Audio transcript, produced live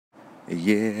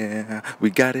Yeah, we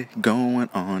got it going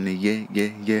on.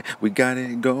 Yeah. We got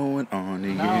it going on.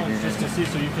 Yeah. Now it's just to see,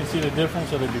 so you can see the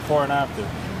difference of the before and after.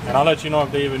 And I'll let you know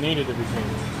if they even needed to be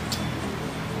changed.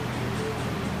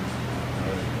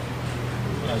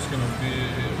 That's going to be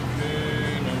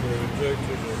okay. Number of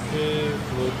injectors, okay.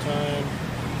 Flow time.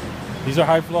 These are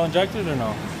high flow injectors or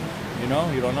no? You know?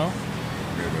 You don't know?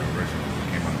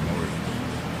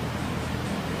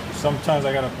 Sometimes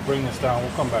I gotta bring this down.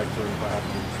 We'll come back to it if I have to.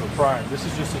 So prime. This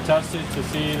is just to test it to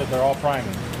see that they're all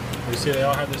priming. You see they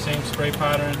all have the same spray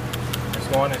pattern. It's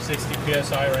going at 60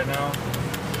 psi right now,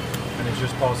 and it's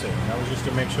just pulsating. That was just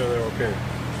to make sure they're okay.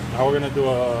 Now we're gonna do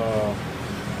a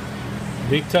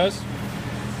leak test.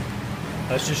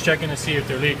 That's just checking to see if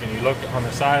they're leaking. You look on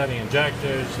the side of the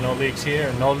injectors, no leaks here,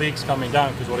 and no leaks coming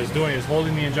down, because what it's doing is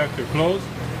holding the injector closed,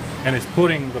 and it's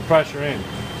putting the pressure in.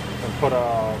 And put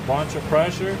a bunch of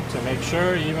pressure to make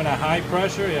sure, even at high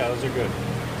pressure, yeah, those are good.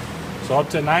 So up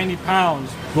to 90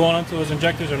 pounds going onto those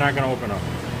injectors are not going to open up.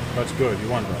 That's good, you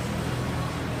want that.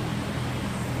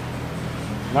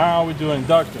 Now we do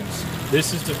inductance.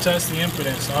 This is to test the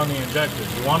impedance on the injectors.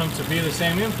 You want them to be the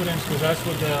same impedance because that's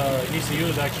what the ECU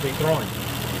is actually throwing.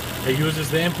 It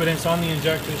uses the impedance on the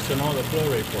injectors to know the flow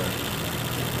rate for it.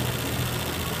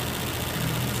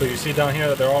 So you see down here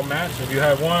that they're all matched. If you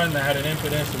have one that had an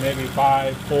impedance of maybe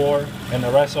 5, 4, and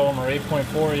the rest of them are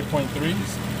 8.4,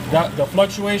 8.3, the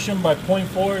fluctuation by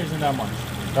 0.4 isn't that much.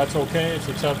 That's okay, it's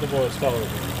acceptable, it's tolerable.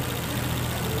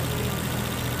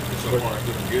 So far,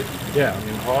 doing good? Yeah, I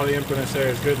mean, all the impedance there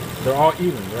is good. They're all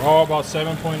even. They're all about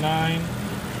 7.9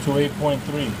 to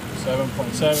 8.3,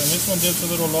 7.7. This one dips a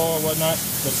little low or whatnot,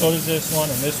 but so does this one,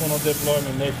 and this one will dip low. I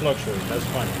mean, they fluctuate. That's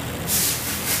fine.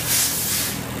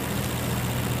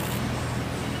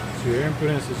 So your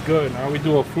impedance is good. Now we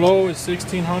do a flow at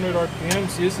 1600 RPM.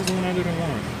 See, this is 101. Yeah,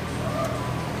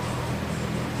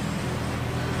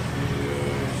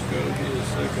 it's gotta be the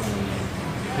second one.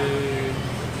 Okay,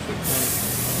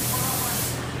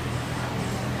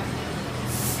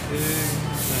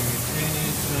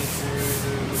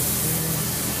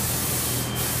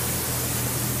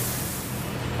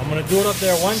 I'm gonna do it up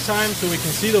there one time so we can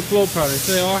see the flow pattern.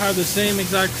 So they all have the same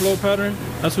exact flow pattern.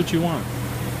 That's what you want.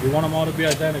 You want them all to be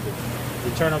identical.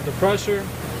 You turn up the pressure,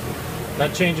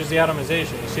 that changes the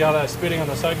atomization. You see how that's spitting on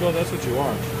the side goes? That's what you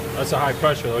want. That's a high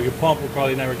pressure, though. Your pump will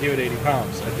probably never give it 80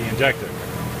 pounds at the injector.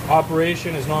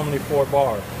 Operation is normally 4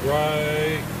 bar.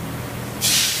 Right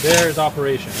there is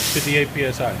operation. It's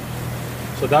 58 psi.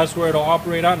 So that's where it'll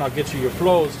operate out, and I'll get you your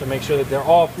flows to make sure that they're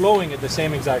all flowing at the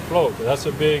same exact flow. So that's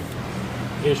a big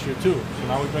issue too. So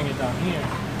now we bring it down here.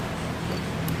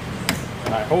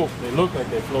 And I hope they look like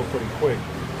they flow pretty quick.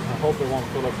 I hope it won't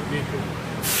fill up the beaker.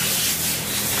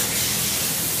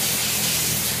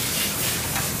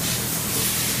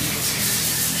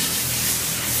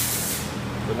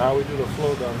 So now we do the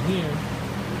flow down here.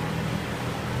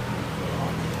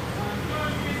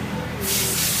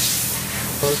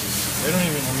 Perfect. They don't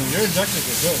even, I mean, your injectors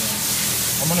are good, man.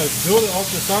 I'm going to do the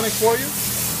ultrasonic for you.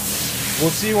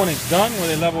 We'll see when it's done where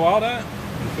they level out at.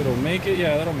 If it'll make it,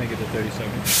 yeah, that'll make it to 30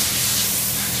 seconds.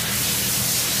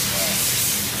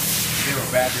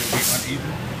 Battery will be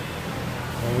uneven.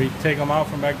 When we take them out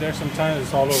from back there, sometimes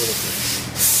it's all over the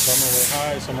place. Some are way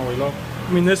high, some are way low.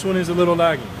 I mean, this one is a little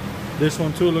lagging. This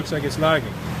one too looks like it's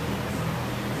lagging.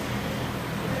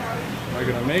 Am I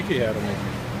gonna make it? Yeah, it'll make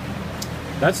it.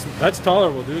 That's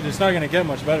tolerable, dude. It's not gonna get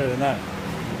much better than that.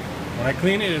 When I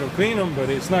clean it, it'll clean them, but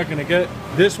it's not gonna get.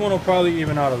 This one will probably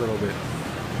even out a little bit.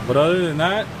 But other than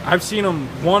that, I've seen them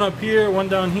one up here, one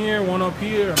down here, one up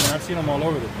here. I mean, I've seen them all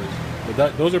over the place.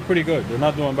 But those are pretty good. They're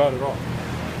not doing bad at all.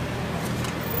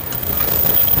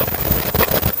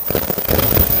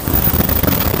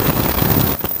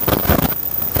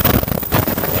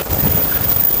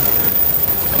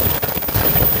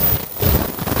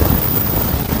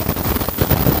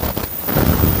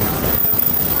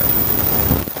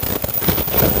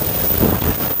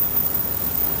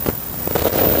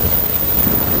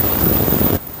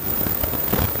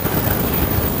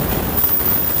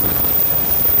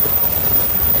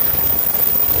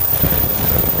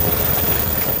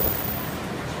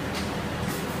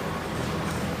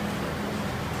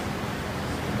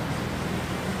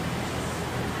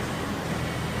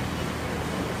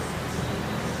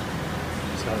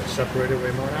 Separated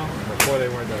way more now. Before they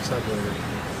weren't that separated.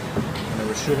 When it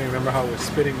was shooting, remember how it was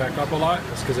spitting back up a lot?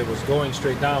 It's because it was going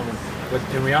straight down. But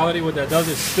in reality, what that does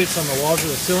is spits on the walls of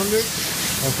the cylinders,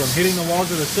 and from hitting the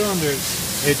walls of the cylinders,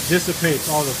 it dissipates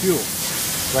all the fuel.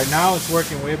 Right now, it's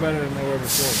working way better than they were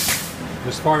before,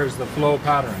 as far as the flow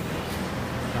pattern.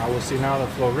 Now we'll see now the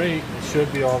flow rate, it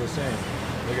should be all the same.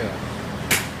 Look at that.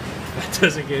 That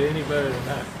doesn't get any better than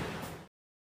that.